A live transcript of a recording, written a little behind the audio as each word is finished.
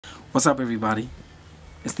What's up, everybody?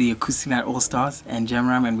 It's the Acoustic Night All-Stars and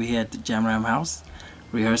JAMARAM, and we're here at the JAMARAM house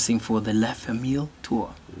rehearsing for the La Famille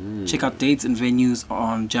tour. Check out dates and venues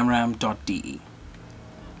on jamaram.de.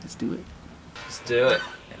 Let's do it. Let's do it.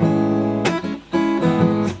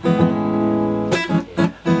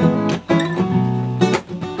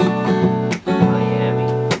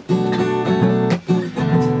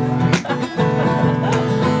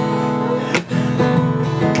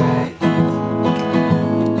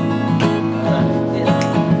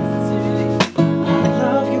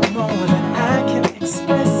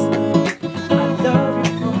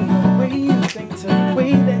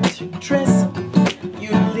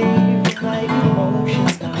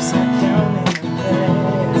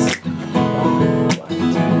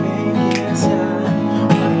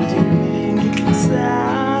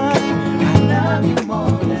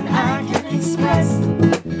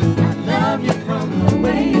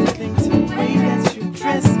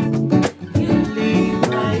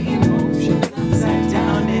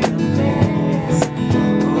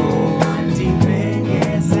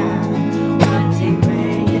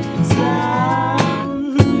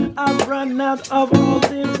 Of all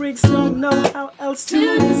lyrics, don't know how else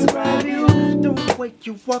to describe you. Don't wake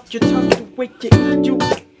you up, you talk to wake you.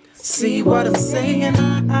 See what I'm saying?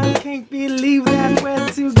 I can't believe that we're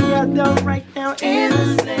together right now in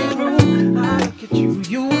the same room. I look at you,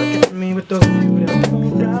 you look at me with those beautiful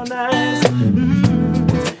brown eyes.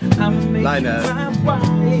 I'm making my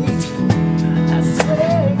wife. I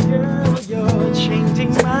swear, girl, you're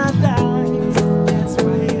changing my life. That's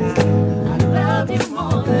why I love you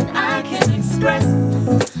more than I can express.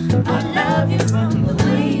 I love you from the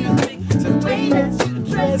way you think to the way that you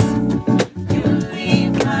dress. You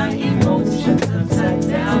leave my emotions upside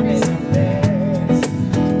down in a mess.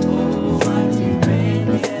 Oh, one deep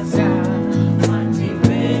inside, one deep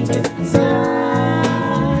inside.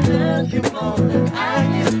 I love you more than I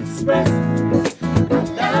can express. I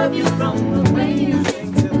love you from the way you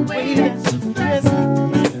think to the way that you dress.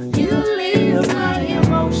 You leave my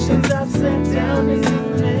emotions upside down in a mess.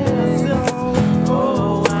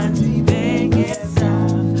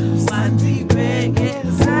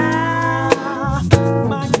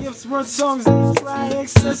 Songs that try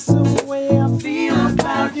excess of the way I feel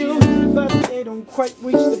about you, but they don't quite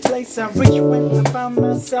reach the place I reach when I find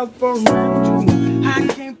myself around you. I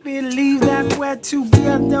can't believe that we're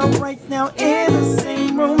together right now in the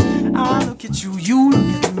same room. I look at you, you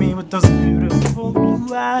look at me with those beautiful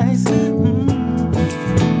blue eyes.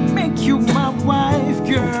 Make you my wife,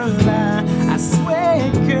 girl. I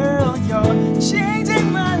swear, girl, you're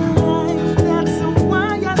changing my life. That's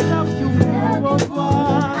why I love you more.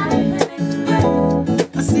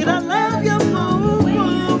 I said I love you more.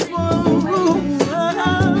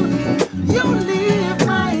 You leave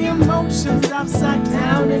my emotions upside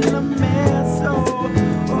down in a mess.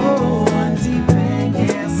 Oh, one deep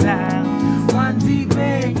inside, one deep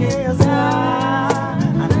inside.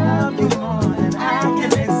 I love you more than I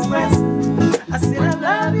can express. I said I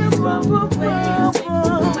love you more.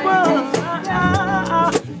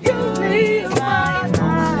 You leave my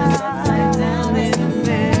eyes down in a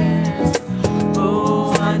mess.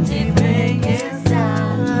 Oh, one deep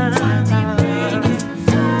inside, one deep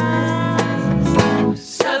inside.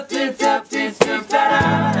 Stuffed it up,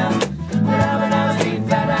 da-da-da.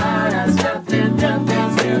 Stuffed it up,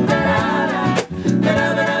 da-da-da.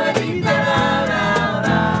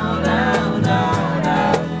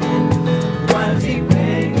 One deep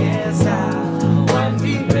inside, one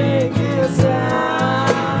deep inside.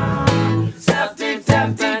 Stuffed it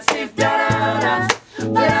up, da-da-da. Stuffed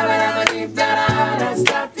it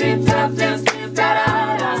up,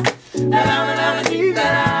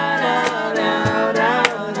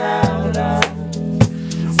 da-da-da.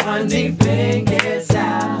 One deep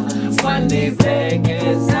inside, one deep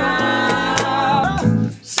inside.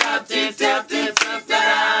 Stuffed it up,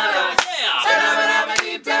 da-da-da.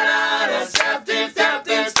 Stuffed it up,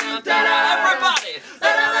 da-da-da. Everybody.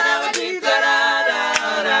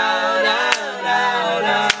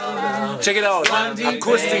 Check it out.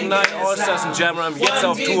 Acoustic Night All-Stars und JAMARAM jetzt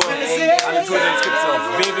auf Tour. Alle Tourdates gibt's auf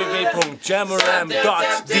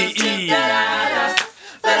www.jamaram.de.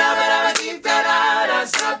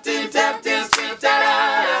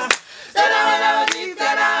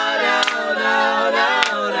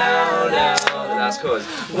 That's cool.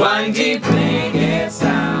 One deep thing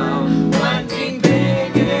inside.